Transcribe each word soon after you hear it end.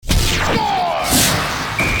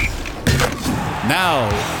Now,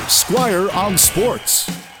 Squire on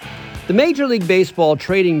Sports. The Major League Baseball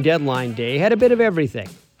trading deadline day had a bit of everything.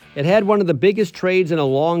 It had one of the biggest trades in a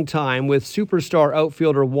long time, with superstar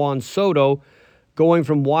outfielder Juan Soto going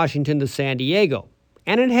from Washington to San Diego.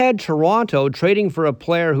 And it had Toronto trading for a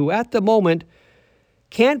player who at the moment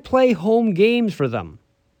can't play home games for them.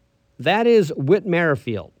 That is Whit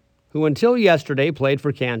Merrifield, who until yesterday played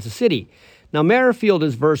for Kansas City. Now, Merrifield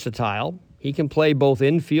is versatile. He can play both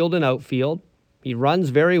infield and outfield. He runs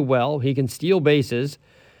very well. He can steal bases.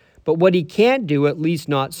 But what he can't do, at least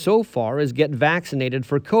not so far, is get vaccinated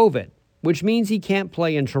for COVID, which means he can't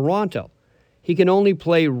play in Toronto. He can only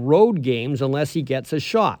play road games unless he gets a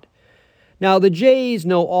shot. Now, the Jays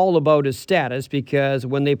know all about his status because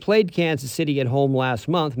when they played Kansas City at home last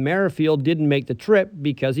month, Merrifield didn't make the trip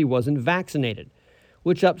because he wasn't vaccinated,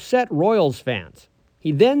 which upset Royals fans.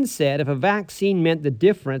 He then said if a vaccine meant the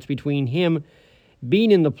difference between him being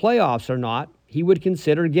in the playoffs or not, he would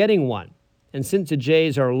consider getting one. And since the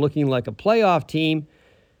Jays are looking like a playoff team,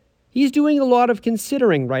 he's doing a lot of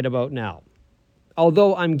considering right about now.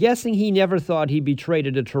 Although I'm guessing he never thought he'd be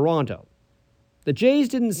traded to Toronto. The Jays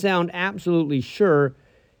didn't sound absolutely sure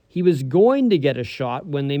he was going to get a shot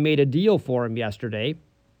when they made a deal for him yesterday.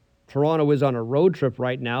 Toronto is on a road trip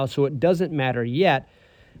right now, so it doesn't matter yet.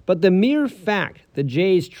 But the mere fact the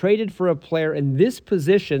Jays traded for a player in this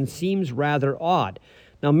position seems rather odd.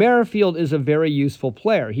 Now, Merrifield is a very useful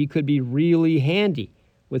player. He could be really handy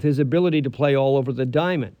with his ability to play all over the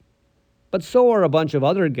diamond. But so are a bunch of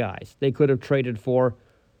other guys they could have traded for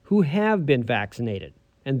who have been vaccinated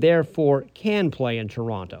and therefore can play in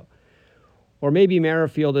Toronto. Or maybe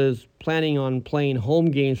Merrifield is planning on playing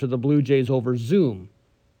home games for the Blue Jays over Zoom.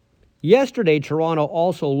 Yesterday, Toronto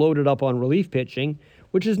also loaded up on relief pitching,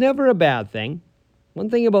 which is never a bad thing.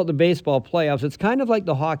 One thing about the baseball playoffs, it's kind of like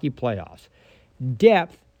the hockey playoffs.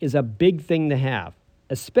 Depth is a big thing to have,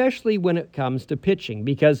 especially when it comes to pitching,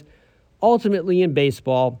 because ultimately in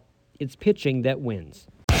baseball, it's pitching that wins.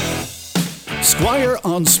 Squire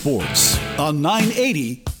on Sports on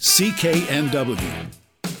 980 CKNW.